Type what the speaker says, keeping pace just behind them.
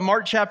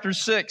Mark chapter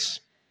 6,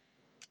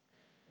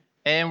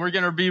 and we're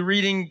going to be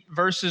reading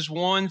verses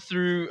 1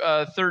 through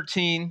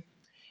 13,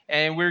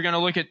 and we're going to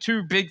look at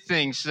two big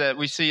things that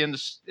we see in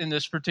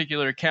this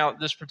particular account,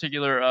 this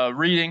particular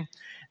reading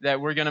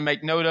that we're going to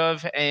make note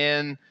of,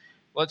 and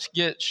let's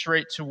get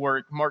straight to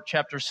work. Mark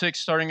chapter 6,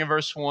 starting in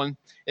verse 1,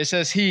 it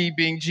says, "He,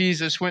 being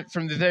Jesus, went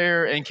from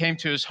there and came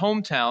to his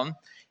hometown,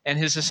 and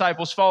his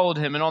disciples followed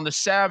him. And on the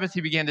Sabbath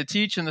he began to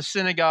teach in the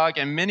synagogue,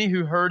 and many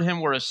who heard him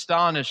were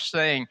astonished,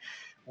 saying,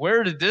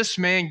 'Where did this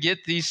man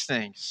get these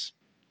things?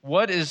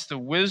 What is the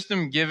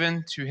wisdom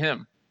given to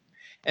him?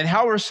 And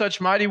how are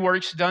such mighty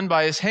works done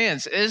by his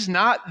hands? Is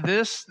not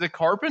this the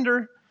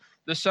carpenter,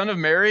 the son of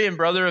Mary and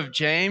brother of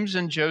James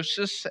and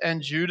Joseph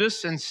and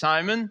Judas and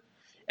Simon?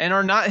 And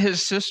are not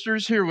his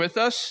sisters here with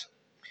us?'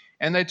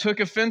 And they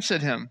took offense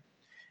at him.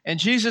 And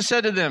Jesus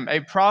said to them,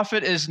 'A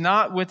prophet is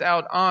not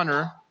without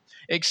honor,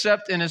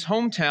 except in his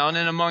hometown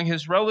and among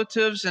his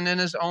relatives and in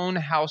his own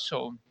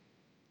household.'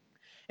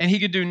 And he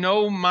could do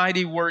no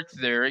mighty work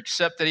there,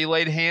 except that he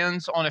laid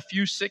hands on a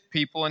few sick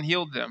people and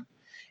healed them.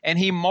 And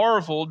he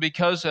marveled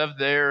because of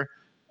their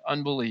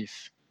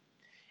unbelief.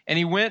 And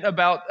he went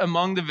about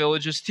among the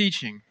villages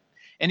teaching.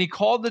 And he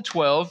called the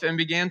 12 and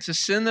began to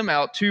send them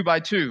out 2 by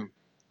 2.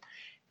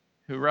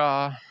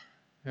 Hurrah,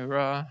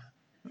 hurrah.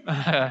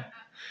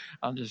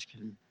 I'm just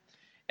kidding.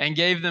 And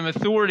gave them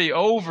authority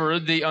over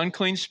the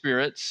unclean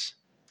spirits.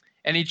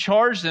 And he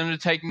charged them to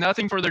take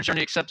nothing for their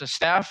journey except a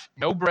staff,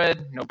 no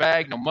bread, no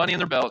bag, no money in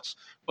their belts,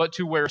 but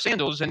to wear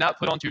sandals and not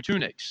put on 2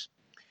 tunics.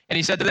 And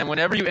he said to them,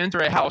 'Whenever you enter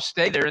a house,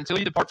 stay there until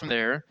you depart from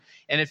there.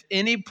 And if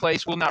any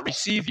place will not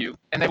receive you,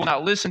 and they will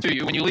not listen to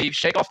you when you leave,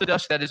 shake off the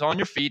dust that is on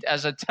your feet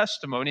as a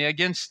testimony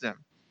against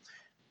them.'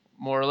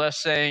 More or less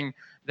saying,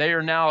 they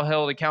are now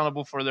held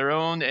accountable for their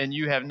own, and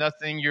you have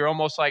nothing. You're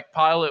almost like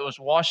Pilate was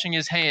washing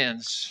his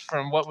hands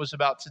from what was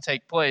about to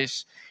take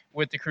place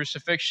with the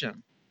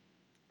crucifixion.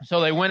 So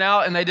they went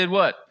out and they did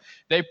what?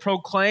 They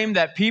proclaimed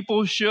that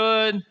people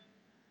should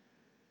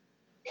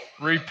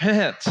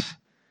repent.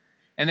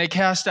 And they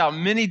cast out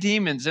many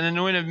demons and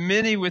anointed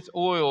many with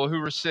oil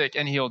who were sick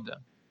and healed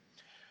them."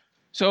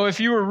 So if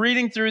you were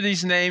reading through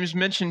these names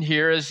mentioned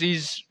here as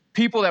these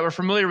people that were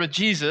familiar with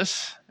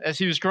Jesus, as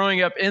he was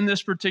growing up in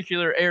this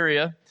particular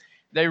area,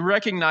 they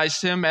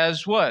recognized him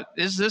as what?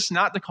 Is this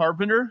not the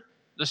carpenter,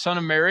 the son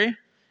of Mary,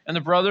 and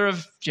the brother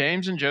of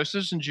James and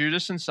Joseph and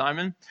Judas and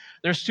Simon?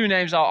 There's 2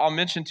 names I'll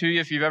mention to you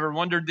if you've ever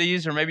wondered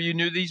these, or maybe you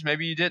knew these,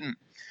 maybe you didn't.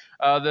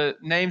 The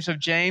names of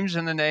James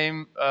and the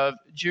name of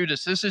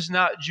Judas. This is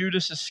not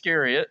Judas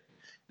Iscariot.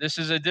 This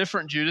is a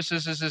different Judas.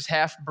 This is his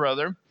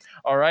half-brother,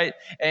 all right?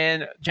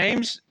 And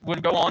James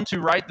would go on to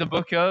write the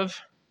book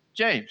of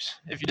James.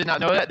 If you did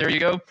not know that, there you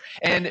go.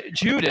 And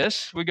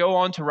Judas would go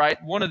on to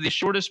write one of the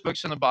shortest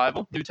books in the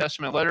Bible, New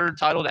Testament letter,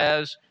 titled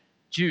as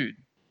Jude.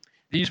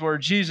 These were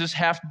Jesus'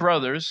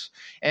 half-brothers,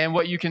 and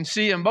what you can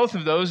see in both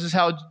of those is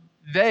how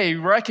they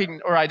recognize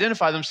or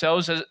identify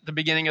themselves at the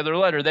beginning of their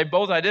letter. They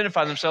both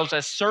identify themselves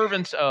as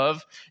servants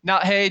of,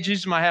 not, hey,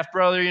 Jesus is my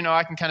half-brother,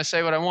 I can kind of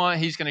say what I want,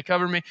 he's going to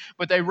cover me,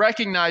 but they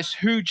recognize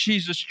who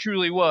Jesus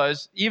truly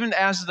was, even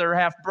as their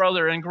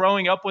half-brother, and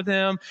growing up with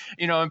him,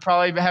 and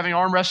probably having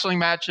arm wrestling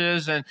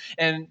matches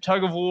and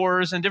tug of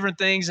wars and different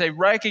things. They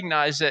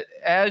recognize that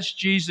as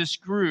Jesus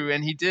grew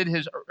and he did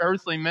his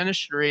earthly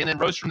ministry and then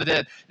rose from the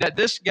dead, that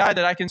this guy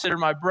that I consider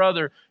my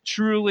brother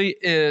truly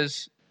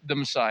is the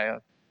Messiah.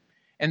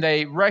 And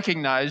they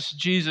recognize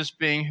Jesus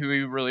being who he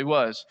really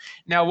was.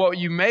 Now, what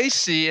you may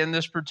see in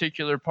this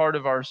particular part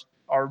of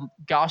our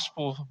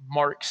Gospel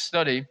Mark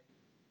study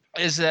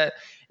is that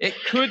it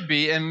could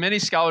be, and many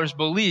scholars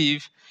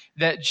believe,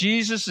 that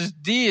Jesus'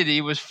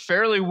 deity was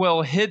fairly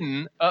well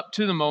hidden up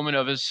to the moment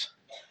of his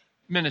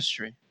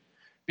ministry.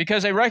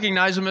 Because they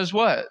recognize him as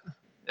what?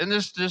 Isn't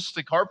this just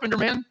the carpenter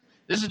man?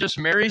 This is just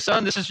Mary's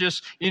son. This is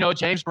just,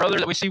 James' brother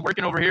that we see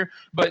working over here.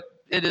 But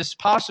it is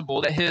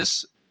possible that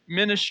his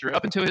ministry,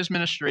 up until his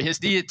ministry, his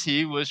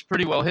deity was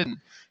pretty well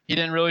hidden. He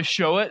didn't really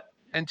show it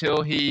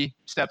until he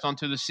stepped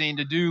onto the scene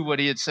to do what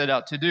he had set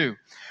out to do.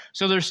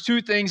 So there's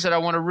 2 things that I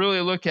want to really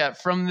look at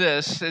from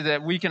this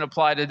that we can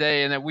apply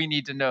today and that we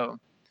need to know.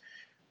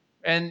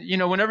 And,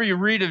 whenever you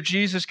read of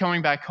Jesus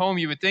coming back home,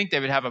 you would think they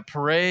would have a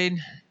parade,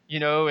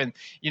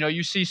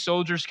 you see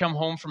soldiers come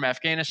home from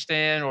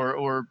Afghanistan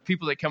or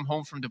people that come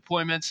home from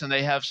deployments, and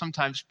they have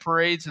sometimes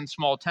parades in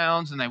small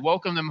towns, and they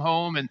welcome them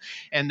home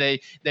and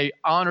they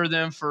honor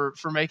them for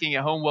making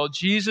it home. Well,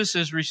 Jesus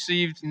is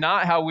received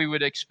not how we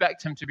would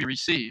expect him to be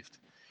received,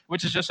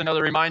 which is just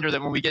another reminder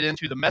that when we get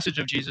into the message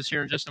of Jesus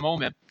here in just a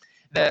moment,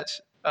 that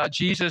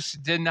Jesus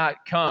did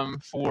not come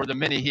for the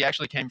many, he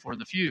actually came for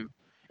the few.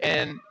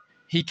 And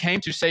he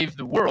came to save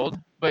the world,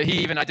 but he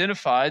even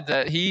identified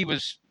that he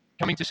was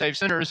coming to save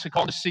sinners,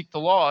 called to seek the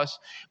lost,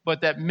 but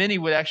that many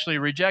would actually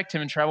reject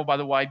him and travel by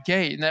the wide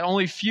gate, and that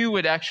only few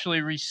would actually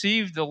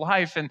receive the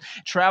life and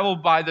travel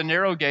by the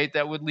narrow gate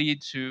that would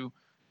lead to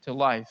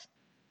life.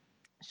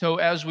 So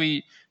as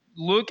we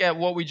look at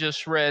what we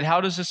just read,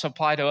 how does this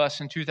apply to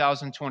us in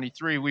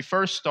 2023? We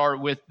first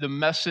start with the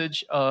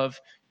message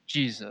of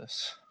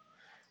Jesus.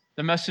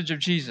 The message of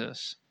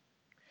Jesus.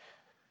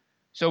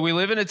 So we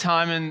live in a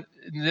time in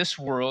this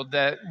world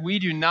that we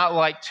do not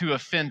like to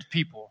offend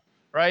people,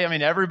 right? I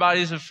mean,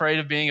 everybody's afraid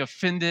of being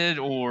offended,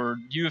 or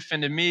you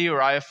offended me,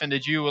 or I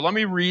offended you. Well, let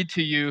me read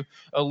to you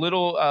a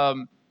little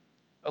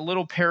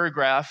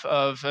paragraph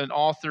of an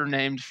author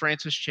named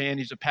Francis Chan.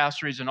 He's a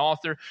pastor, he's an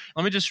author.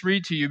 Let me just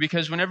read to you,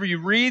 because whenever you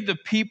read the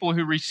people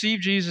who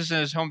received Jesus in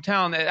his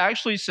hometown, it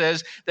actually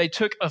says they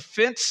took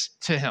offense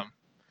to him.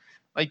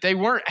 Like, they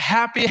weren't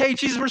happy. Hey,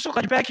 Jesus, we're so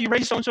glad you're back. You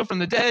raised so-and-so from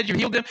the dead. You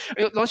healed them.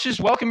 Let's just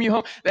welcome you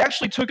home. They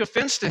actually took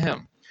offense to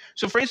him.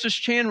 So Francis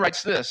Chan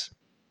writes this,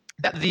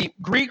 that the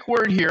Greek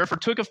word here for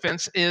took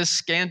offense is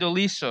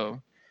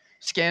scandalizo,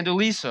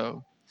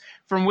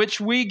 from which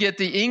we get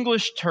the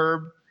English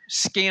term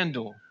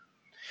scandal.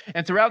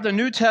 And throughout the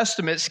New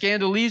Testament,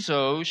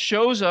 scandalizo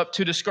shows up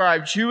to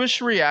describe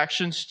Jewish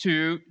reactions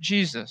to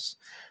Jesus.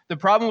 The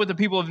problem with the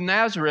people of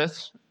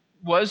Nazareth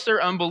was their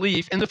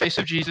unbelief in the face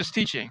of Jesus'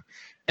 teaching.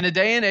 In a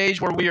day and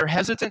age where we are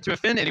hesitant to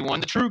offend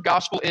anyone, the true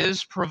gospel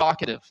is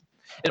provocative.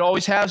 It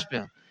always has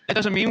been. It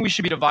doesn't mean we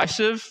should be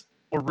divisive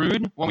or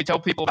rude when we tell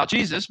people about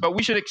Jesus, but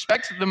we should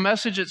expect the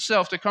message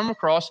itself to come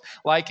across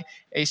like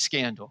a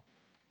scandal.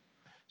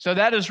 So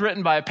that is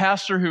written by a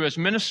pastor who has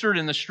ministered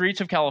in the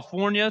streets of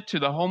California to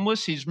the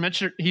homeless. He's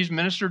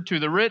ministered to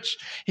the rich.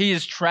 He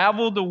has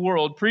traveled the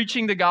world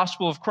preaching the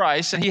gospel of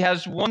Christ, and he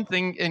has one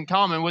thing in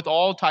common with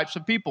all types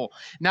of people.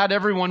 Not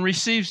everyone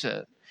receives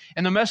it.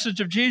 And the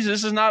message of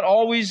Jesus is not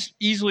always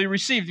easily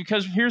received,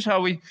 because here's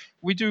how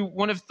we do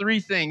one of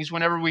three things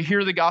whenever we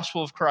hear the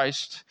gospel of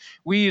Christ.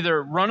 We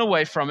either run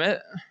away from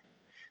it,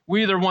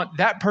 we either want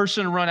that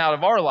person to run out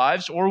of our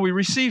lives, or we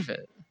receive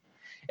it.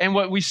 And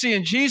what we see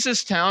in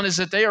Jesus' town is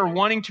that they are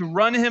wanting to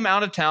run him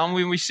out of town.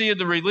 When we see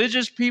the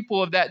religious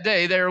people of that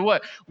day, they are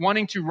what?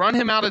 Wanting to run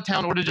him out of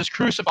town or to just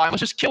crucify him.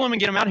 Let's just kill him and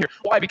get him out of here.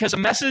 Why? Because the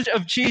message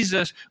of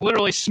Jesus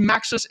literally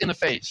smacks us in the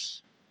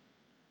face.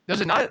 Does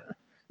it not?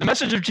 The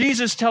message of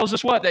Jesus tells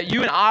us what? That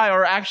you and I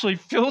are actually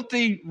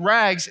filthy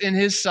rags in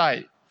his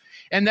sight,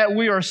 and that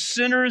we are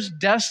sinners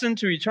destined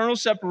to eternal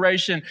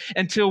separation.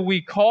 Until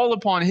we call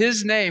upon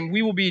his name,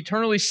 we will be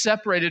eternally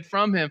separated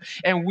from him,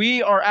 and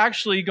we are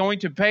actually going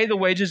to pay the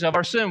wages of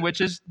our sin, which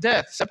is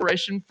death,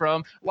 separation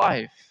from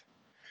life.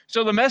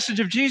 So the message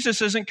of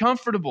Jesus isn't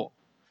comfortable.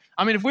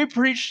 I mean, if we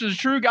preach the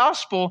true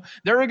gospel,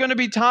 there are going to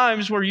be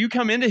times where you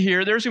come into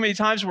here, there's going to be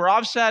times where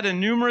I've sat in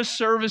numerous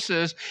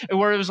services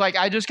where it was like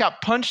I just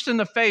got punched in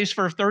the face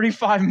for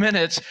 35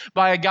 minutes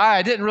by a guy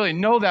I didn't really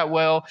know that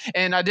well,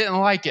 and I didn't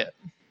like it.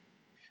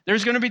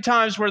 There's going to be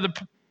times where the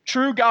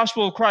true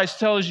gospel of Christ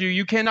tells you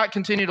you cannot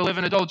continue to live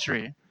in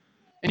adultery,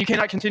 and you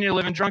cannot continue to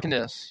live in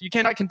drunkenness. You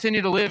cannot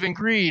continue to live in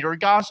greed or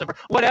gossip or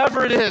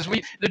whatever it is.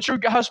 The true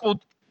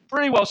gospel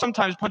pretty well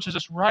sometimes punches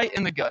us right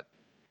in the gut,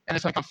 and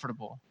it's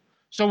uncomfortable.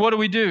 So what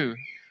do?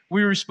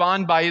 We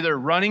respond by either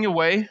running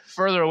away,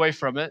 further away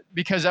from it,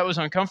 because that was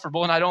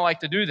uncomfortable, and I don't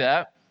like to do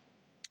that.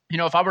 You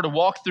know, if I were to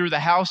walk through the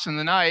house in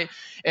the night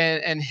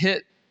and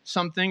hit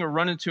something or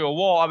run into a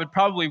wall, I would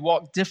probably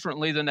walk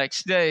differently the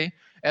next day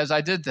as I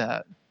did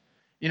that.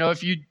 You know,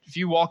 if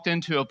you walked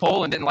into a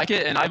pole and didn't like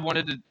it and I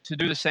wanted to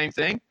do the same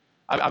thing,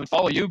 I would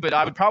follow you, but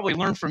I would probably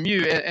learn from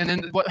you. And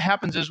then what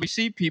happens is we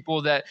see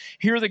people that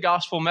hear the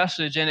gospel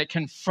message and it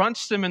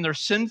confronts them in their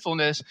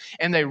sinfulness,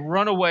 and they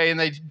run away and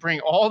they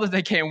bring all that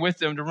they can with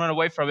them to run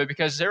away from it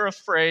because they're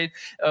afraid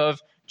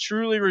of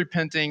truly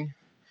repenting,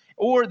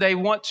 or they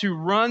want to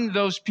run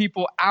those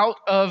people out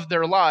of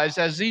their lives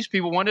as these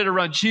people wanted to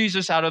run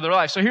Jesus out of their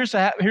life. So here's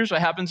what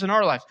happens in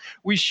our life.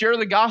 We share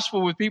the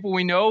gospel with people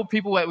we know,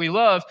 people that we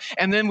love,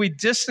 and then we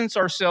distance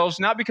ourselves,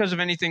 not because of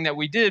anything that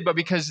we did, but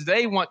because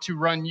they want to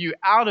run you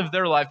out of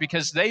their life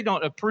because they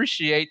don't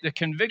appreciate the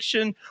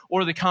conviction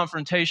or the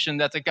confrontation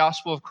that the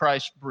gospel of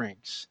Christ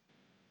brings.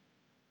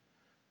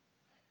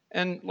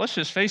 And let's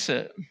just face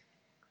it,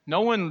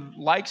 no one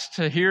likes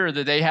to hear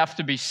that they have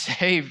to be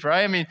saved,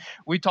 right? I mean,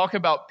 we talk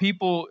about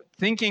people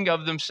thinking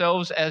of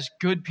themselves as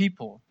good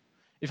people.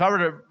 If I were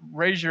to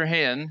raise your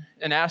hand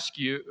and ask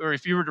you, or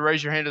if you were to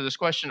raise your hand to this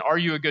question, are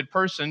you a good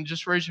person?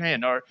 Just raise your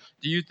hand. Or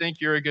do you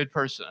think you're a good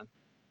person?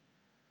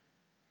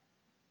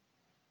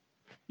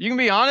 You can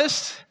be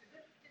honest.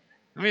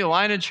 I mean, a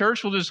line in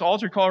church, we'll just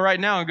altar call right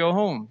now and go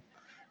home.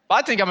 But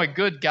I think I'm a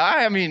good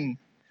guy. I mean,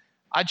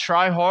 I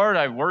try hard.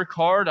 I work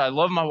hard. I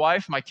love my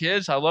wife, my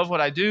kids. I love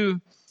what I do.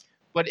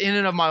 But in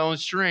and of my own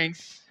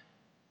strength,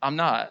 I'm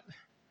not.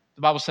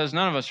 The Bible says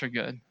none of us are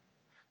good.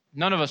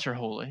 None of us are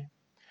holy.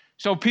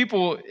 So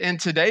people in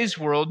today's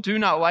world do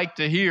not like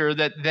to hear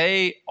that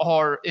they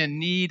are in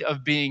need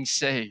of being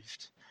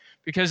saved,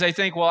 because they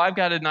think, well, I've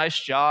got a nice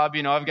job,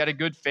 you know, I've got a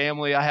good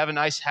family, I have a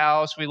nice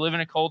house, we live in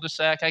a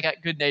cul-de-sac, I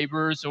got good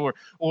neighbors, or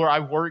I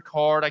work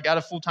hard, I got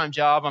a full-time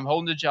job, I'm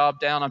holding the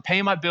job down, I'm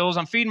paying my bills,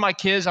 I'm feeding my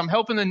kids, I'm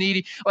helping the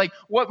needy. Like,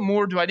 what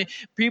more do I need?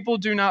 People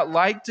do not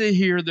like to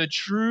hear the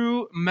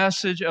true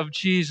message of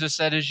Jesus,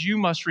 that is, you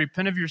must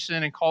repent of your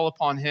sin and call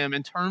upon him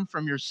and turn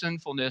from your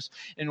sinfulness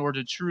in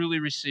order to truly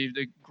receive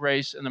the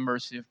grace and the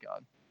mercy of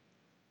God.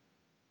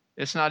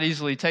 It's not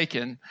easily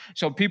taken.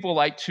 So people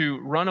like to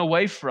run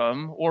away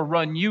from or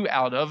run you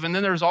out of. And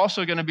then there's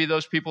also going to be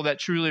those people that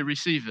truly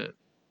receive it.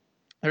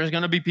 There's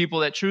going to be people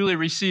that truly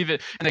receive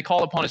it and they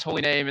call upon his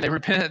holy name and they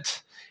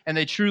repent and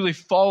they truly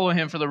follow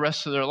him for the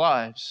rest of their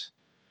lives.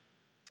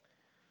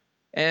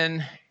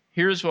 And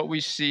here's what we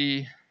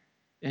see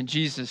in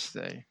Jesus'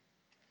 day,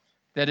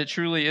 that it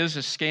truly is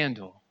a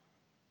scandal.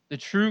 The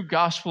true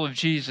gospel of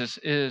Jesus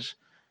is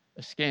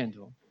a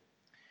scandal.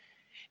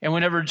 And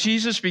whenever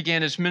Jesus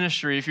began his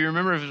ministry, if you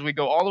remember, as we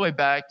go all the way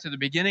back to the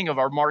beginning of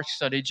our Mark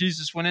study,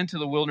 Jesus went into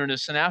the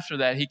wilderness, and after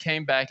that, he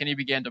came back and he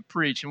began to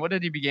preach. And what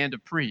did he begin to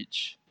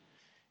preach?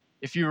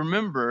 If you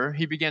remember,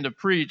 he began to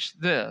preach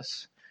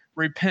this: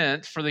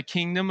 repent, for the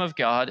kingdom of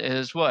God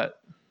is what?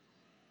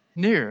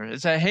 Near,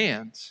 it's at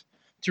hand,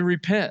 to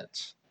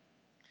repent.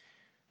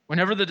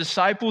 Whenever the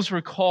disciples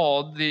were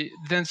called,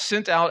 then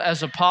sent out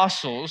as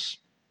apostles,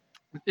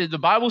 the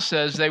Bible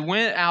says they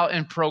went out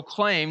and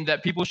proclaimed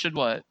that people should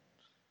what?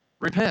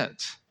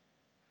 Repent.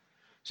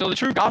 So the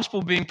true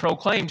gospel being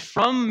proclaimed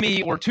from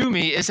me or to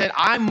me is that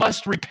I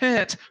must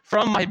repent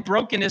from my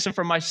brokenness and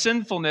from my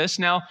sinfulness.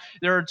 Now,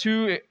 there are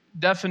two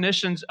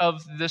definitions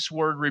of this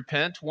word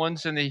repent.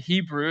 One's in the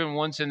Hebrew and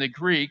one's in the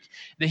Greek.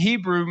 The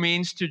Hebrew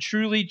means to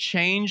truly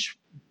change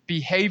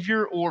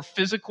behavior or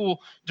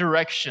physical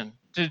direction,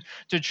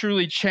 to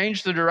truly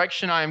change the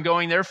direction I am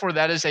going. Therefore,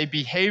 that is a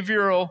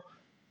behavioral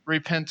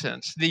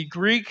repentance. The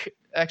Greek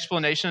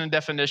explanation and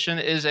definition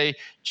is a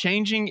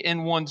changing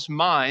in one's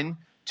mind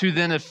to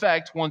then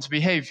affect one's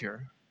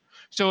behavior.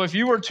 So if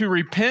you were to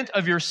repent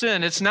of your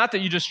sin, it's not that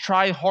you just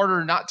try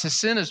harder not to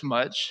sin as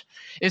much.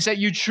 It's that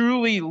you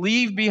truly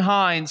leave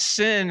behind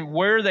sin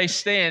where they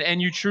stand and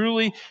you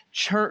truly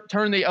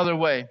turn the other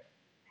way.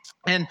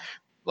 And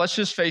let's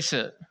just face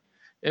it.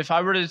 If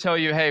I were to tell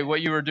you, hey,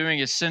 what you are doing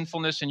is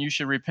sinfulness and you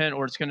should repent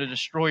or it's going to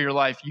destroy your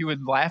life, you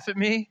would laugh at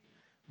me,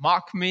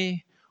 mock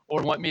me,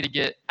 or want me to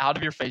get out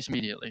of your face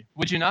immediately.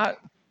 Would you not?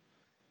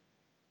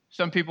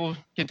 Some people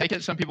can take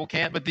it, some people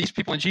can't, but these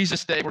people in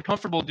Jesus' day were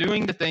comfortable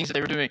doing the things that they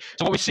were doing.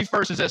 So what we see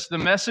first is this: the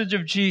message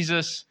of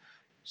Jesus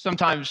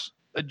sometimes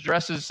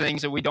addresses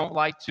things that we don't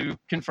like to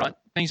confront,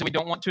 things that we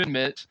don't want to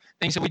admit,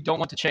 things that we don't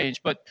want to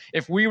change. But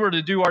if we were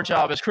to do our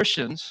job as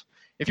Christians,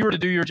 if you were to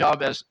do your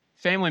job as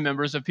family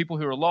members of people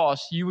who are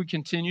lost, you would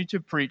continue to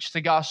preach the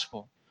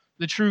gospel,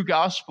 the true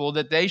gospel,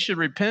 that they should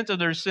repent of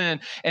their sin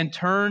and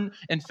turn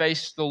and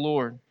face the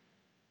Lord.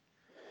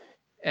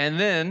 And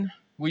then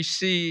we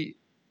see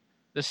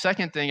the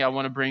second thing I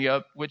want to bring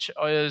up, which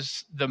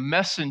is the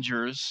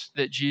messengers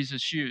that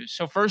Jesus used.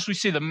 So first we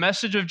see the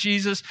message of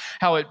Jesus,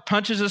 how it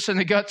punches us in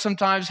the gut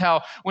sometimes,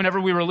 how whenever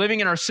we were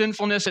living in our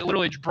sinfulness, it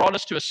literally brought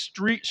us to a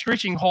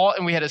screeching halt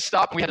and we had to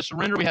stop and we had to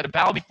surrender, we had to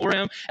bow before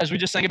him, as we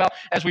just sang about,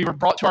 as we were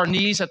brought to our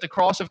knees at the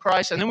cross of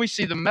Christ. And then we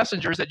see the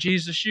messengers that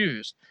Jesus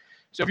used.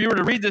 So if you were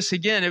to read this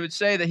again, it would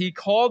say that he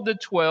called the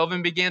 12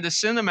 and began to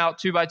send them out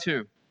two by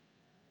two.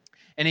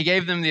 And he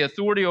gave them the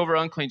authority over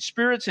unclean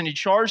spirits, and he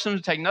charged them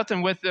to take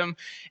nothing with them.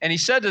 And he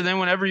said to them,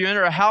 whenever you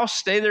enter a house,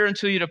 stay there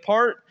until you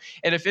depart.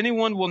 And if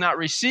anyone will not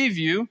receive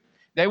you,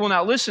 they will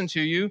not listen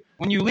to you.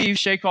 When you leave,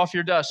 shake off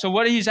your dust. So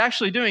what he's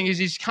actually doing is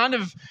he's kind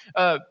of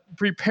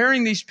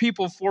preparing these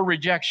people for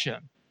rejection.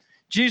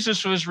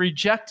 Jesus was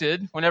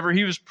rejected whenever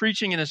he was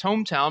preaching in his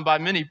hometown by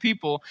many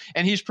people,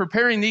 and he's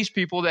preparing these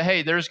people that,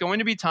 hey, there's going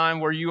to be time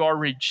where you are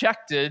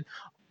rejected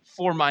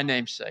for my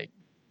name's sake.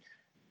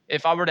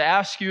 If I were to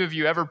ask you, have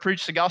you ever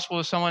preached the gospel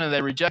to someone and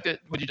they reject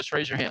it, would you just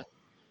raise your hand?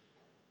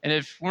 And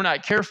if we're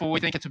not careful, we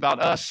think it's about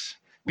us.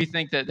 We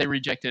think that they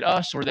rejected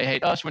us or they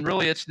hate us, when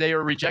really they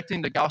are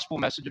rejecting the gospel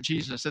message of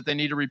Jesus, that they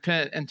need to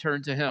repent and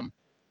turn to him.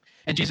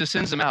 And Jesus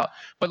sends them out.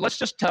 But let's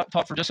just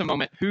talk for just a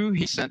moment who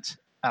he sent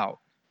out.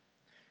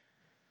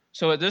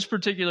 So at this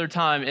particular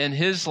time in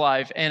his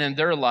life and in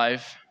their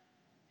life,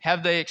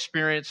 has he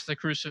experienced the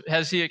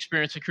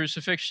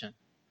crucifixion?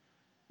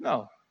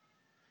 No.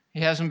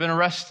 He hasn't been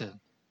arrested.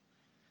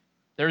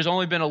 There's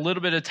only been a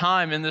little bit of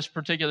time in this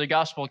particular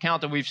gospel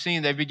account that we've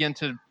seen they begin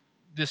to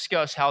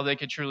discuss how they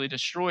could truly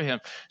destroy him.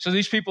 So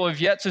these people have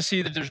yet to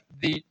see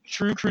the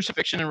true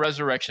crucifixion and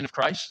resurrection of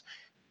Christ.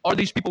 Are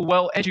these people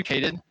well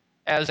educated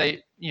as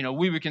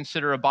we would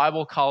consider a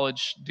Bible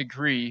college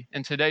degree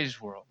in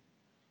today's world?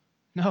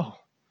 No.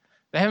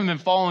 They haven't been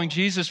following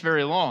Jesus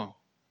very long.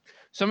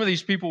 Some of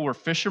these people were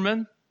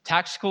fishermen,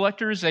 tax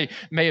collectors. They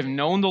may have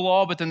known the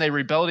law, but then they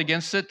rebelled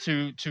against it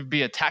to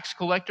be a tax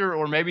collector,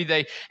 or maybe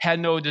they had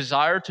no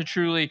desire to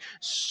truly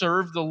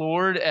serve the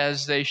Lord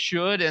as they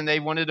should, and they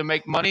wanted to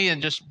make money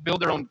and just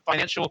build their own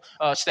financial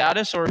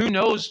status, or who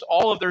knows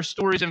all of their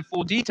stories in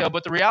full detail.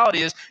 But the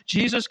reality is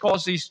Jesus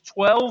calls these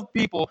 12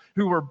 people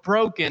who were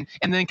broken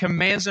and then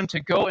commands them to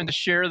go and to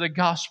share the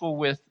gospel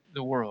with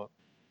the world.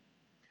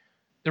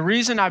 The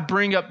reason I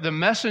bring up the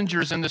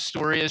messengers in this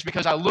story is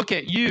because I look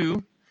at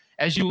you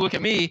as you look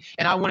at me,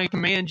 and I want to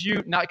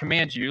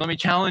let me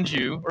challenge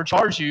you or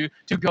charge you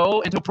to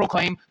go and to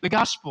proclaim the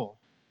gospel.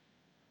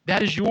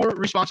 That is your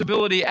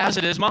responsibility as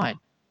it is mine.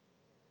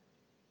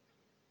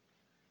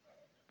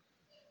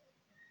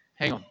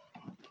 Hang on.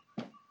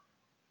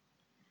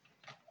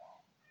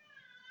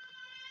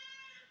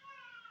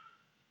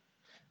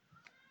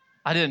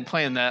 I didn't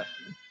plan that.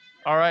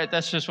 All right,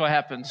 that's just what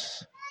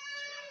happens.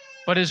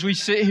 But as we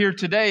sit here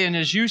today, and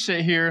as you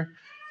sit here,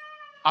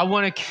 I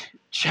want to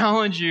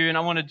challenge you and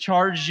I want to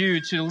charge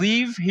you to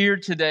leave here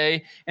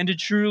today and to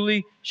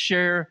truly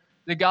share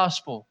the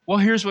gospel. Well,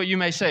 here's what you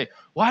may say.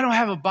 Well, I don't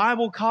have a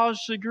Bible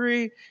college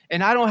degree,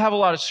 and I don't have a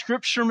lot of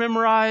scripture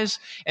memorized,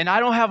 and I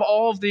don't have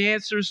all of the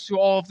answers to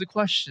all of the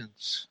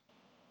questions.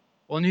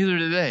 Well, neither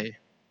do they.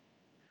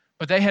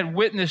 But they had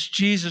witnessed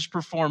Jesus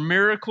perform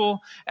miracle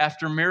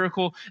after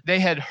miracle. They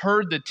had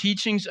heard the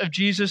teachings of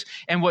Jesus.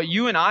 And what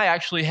you and I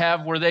actually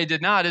have where they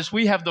did not is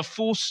we have the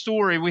full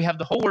story. We have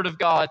the whole Word of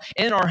God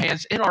in our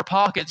hands, in our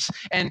pockets.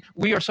 And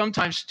we are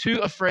sometimes too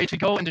afraid to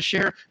go and to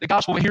share the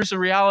gospel. But here's the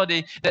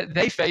reality that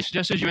they face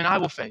just as you and I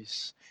will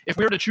face. If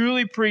we were to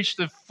truly preach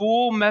the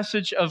full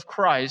message of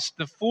Christ,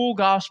 the full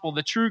gospel,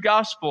 the true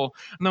gospel,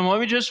 then let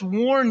me just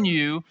warn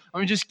you, let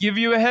me just give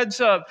you a heads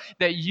up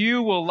that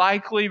you will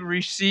likely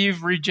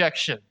receive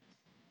rejection.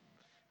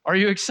 Are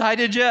you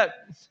excited yet?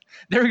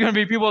 There are going to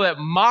be people that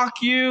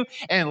mock you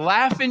and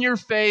laugh in your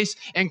face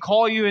and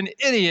call you an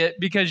idiot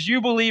because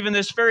you believe in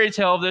this fairy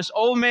tale of this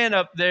old man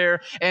up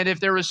there. And if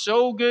there was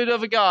so good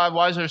of a God,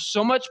 why is there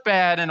so much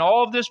bad and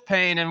all of this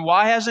pain? And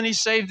why hasn't he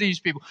saved these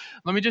people?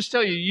 Let me just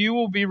tell you, you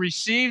will be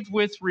received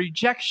with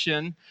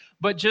rejection.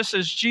 But just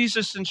as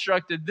Jesus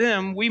instructed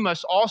them, we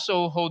must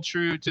also hold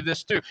true to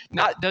this too.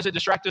 Not does it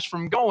distract us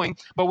from going,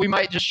 but we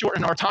might just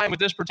shorten our time with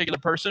this particular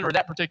person or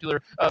that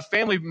particular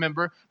family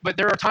member. But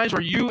there are times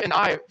where you and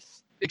I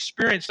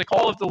experience the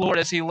call of the Lord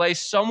as he lays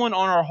someone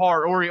on our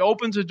heart, or he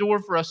opens a door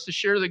for us to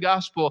share the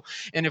gospel.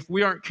 And if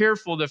we aren't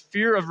careful, the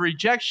fear of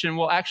rejection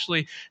will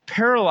actually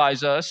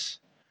paralyze us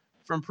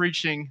from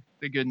preaching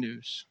the good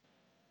news.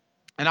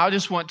 And I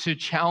just want to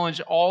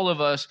challenge all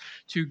of us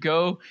to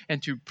go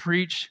and to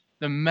preach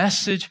the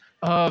message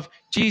of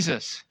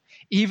Jesus,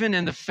 even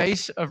in the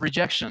face of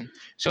rejection.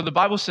 So the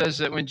Bible says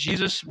that when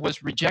Jesus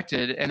was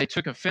rejected and they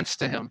took offense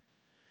to him,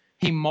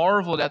 he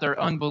marveled at their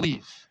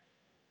unbelief.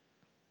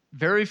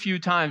 Very few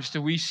times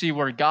do we see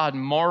where God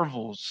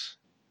marvels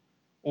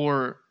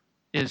or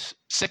is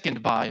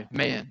sickened by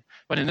man.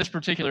 But in this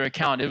particular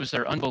account, it was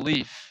their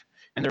unbelief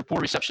and their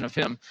poor reception of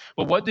him.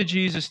 But what did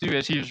Jesus do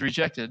as he was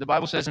rejected? The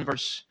Bible says in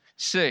verse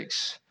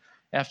 6,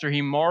 after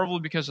he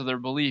marveled because of their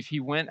belief, he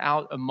went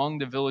out among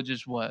the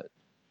villages, what?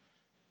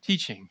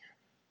 Teaching.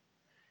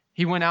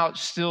 He went out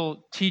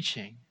still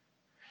teaching.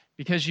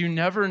 Because you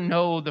never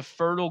know the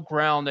fertile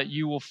ground that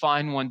you will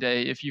find one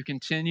day if you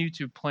continue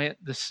to plant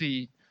the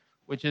seed,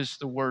 which is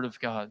the Word of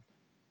God.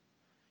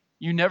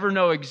 You never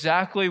know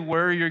exactly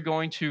where you're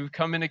going to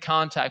come into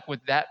contact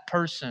with that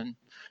person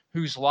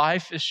whose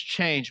life is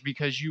changed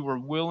because you were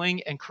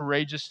willing and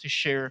courageous to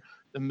share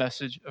the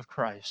message of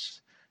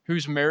Christ,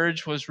 whose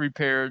marriage was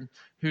repaired,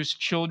 whose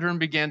children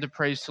began to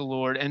praise the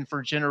Lord, and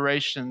for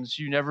generations,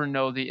 you never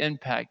know the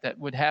impact that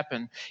would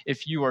happen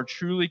if you are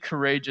truly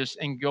courageous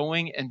in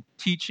going and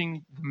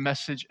teaching the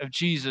message of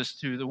Jesus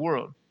to the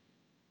world.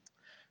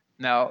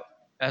 Now,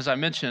 as I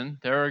mentioned,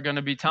 there are going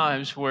to be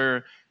times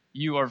where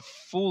you are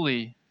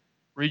fully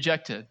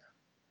rejected.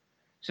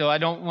 So I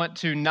don't want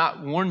to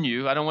not warn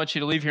you. I don't want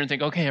you to leave here and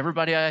think, okay,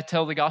 everybody I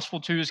tell the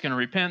gospel to is going to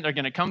repent. They're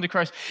going to come to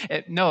Christ.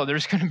 No,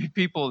 there's going to be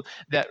people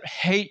that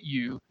hate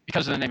you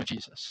because of the name of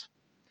Jesus.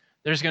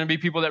 There's going to be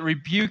people that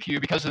rebuke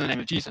you because of the name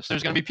of Jesus.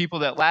 There's going to be people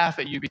that laugh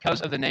at you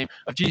because of the name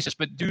of Jesus.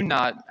 But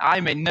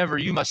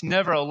you must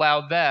never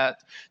allow that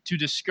to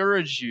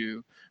discourage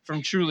you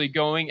from truly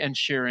going and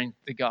sharing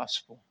the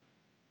gospel.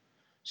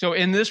 So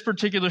in this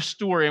particular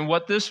story, and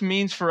what this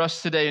means for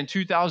us today in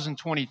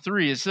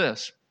 2023 is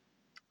this.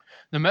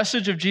 The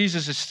message of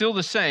Jesus is still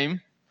the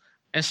same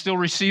and still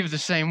received the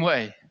same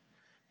way.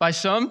 By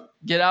some,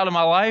 get out of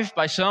my life.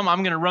 By some,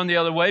 I'm going to run the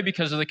other way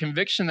because of the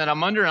conviction that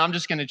I'm under, and I'm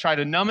just going to try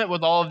to numb it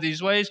with all of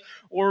these ways.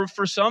 Or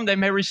for some, they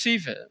may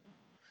receive it.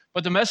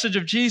 But the message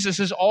of Jesus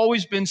has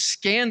always been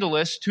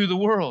scandalous to the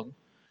world.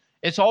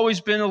 It's always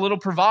been a little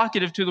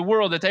provocative to the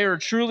world that they are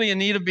truly in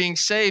need of being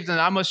saved,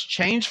 and I must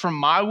change from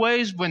my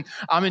ways when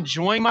I'm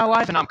enjoying my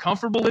life and I'm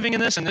comfortable living in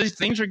this and these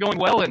things are going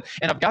well and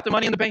I've got the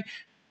money in the bank.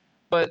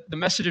 But the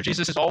message of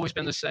Jesus has always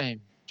been the same,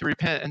 to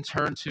repent and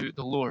turn to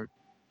the Lord.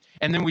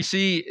 And then we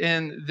see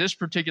in this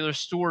particular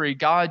story,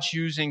 God's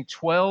using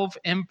 12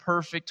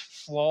 imperfect,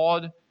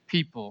 flawed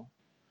people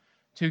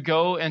to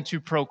go and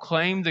to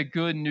proclaim the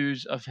good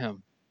news of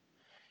him.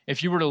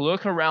 If you were to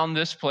look around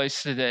this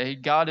place today,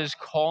 God is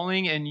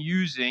calling and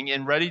using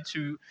and ready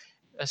to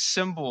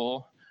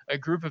assemble a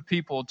group of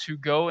people to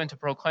go and to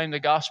proclaim the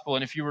gospel.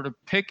 And if you were to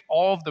pick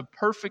all of the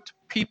perfect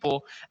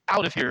people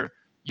out of here,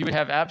 you would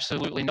have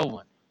absolutely no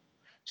one.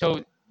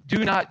 So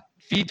do not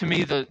feed to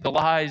me the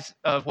lies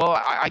of,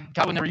 well,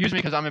 God would never use me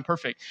because I'm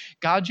imperfect.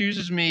 God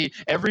uses me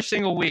every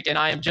single week, and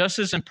I am just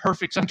as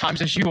imperfect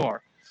sometimes as you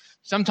are,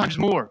 sometimes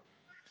more.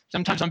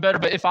 Sometimes I'm better.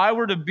 But if I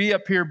were to be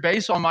up here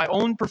based on my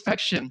own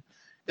perfection,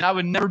 then I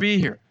would never be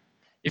here.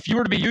 If you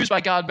were to be used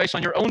by God based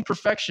on your own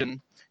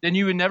perfection, then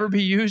you would never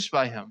be used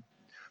by him.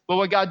 But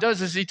what God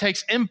does is he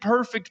takes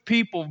imperfect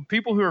people,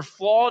 people who are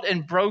flawed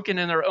and broken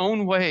in their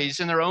own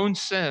ways, in their own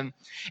sin,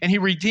 and he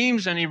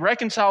redeems them, he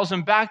reconciles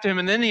them back to him,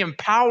 and then he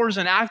empowers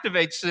and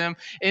activates them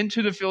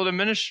into the field of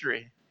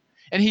ministry.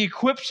 And he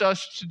equips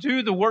us to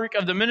do the work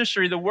of the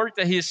ministry, the work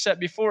that he has set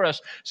before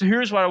us. So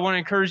here's what I want to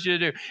encourage you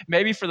to do.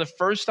 Maybe for the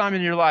first time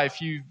in your life,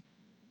 you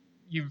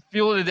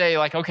feel today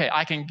like, okay,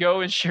 I can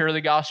go and share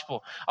the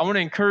gospel. I want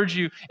to encourage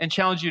you and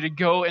challenge you to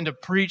go and to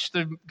preach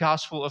the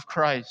gospel of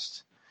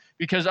Christ.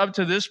 Because up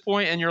to this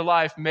point in your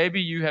life,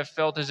 maybe you have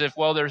felt as if,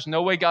 well, there's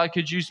no way God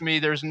could use me.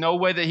 There's no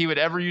way that he would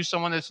ever use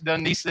someone that's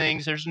done these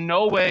things. There's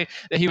no way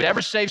that he would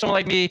ever save someone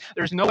like me.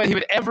 There's no way he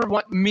would ever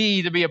want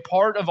me to be a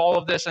part of all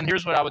of this. And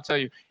here's what I would tell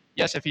you.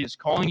 Yes, if he is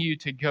calling you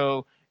to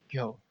go,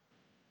 go.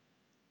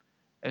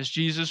 As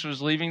Jesus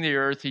was leaving the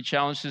earth, he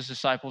challenged his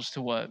disciples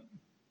to what?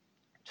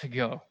 To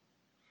go.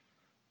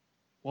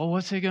 Well,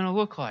 what's it going to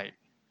look like?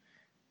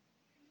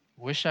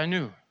 Wish I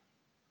knew.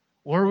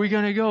 Where are we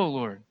going to go,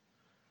 Lord?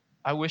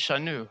 I wish I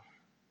knew.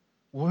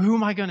 Well, who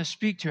am I going to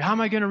speak to? How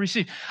am I going to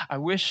receive? I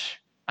wish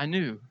I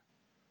knew.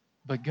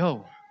 But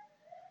go.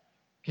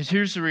 Because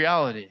here's the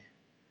reality.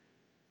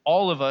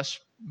 All of us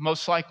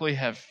most likely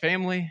have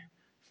family,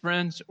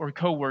 friends, or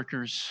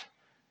coworkers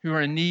who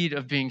are in need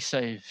of being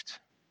saved.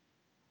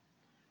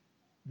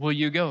 Will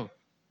you go?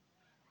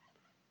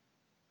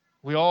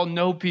 We all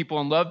know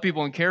people and love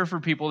people and care for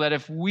people that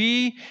if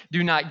we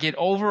do not get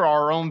over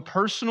our own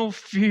personal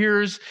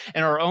fears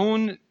and our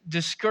own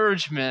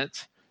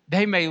discouragement,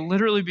 they may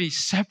literally be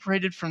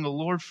separated from the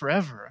Lord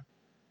forever.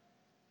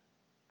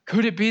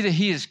 Could it be that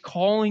he is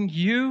calling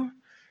you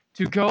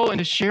to go and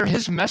to share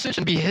his message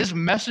and be his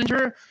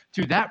messenger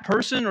to that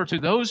person or to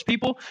those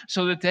people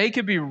so that they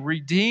could be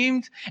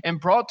redeemed and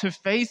brought to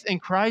faith in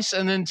Christ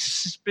and then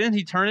spend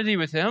eternity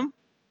with him?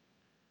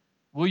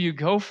 Will you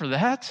go for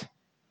that?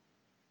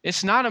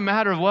 It's not a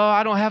matter of, well,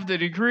 I don't have the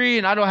degree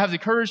and I don't have the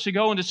courage to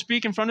go and to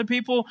speak in front of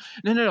people.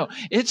 No.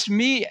 It's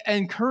me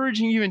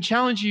encouraging you and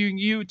challenging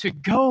you to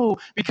go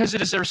because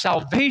it is their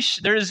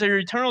salvation. There is their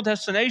eternal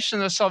destination,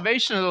 the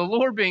salvation of the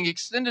Lord being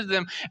extended to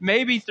them,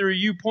 maybe through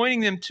you pointing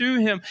them to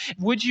him.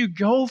 Would you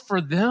go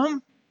for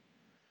them?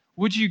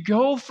 Would you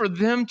go for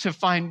them to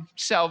find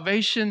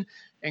salvation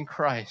in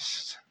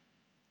Christ?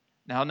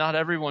 Now, not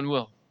everyone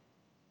will.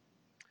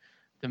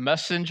 The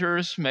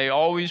messengers may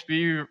always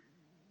be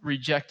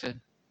rejected.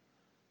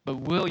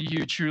 But will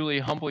you truly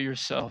humble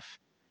yourself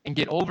and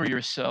get over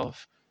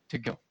yourself to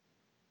go?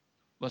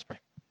 Let's pray.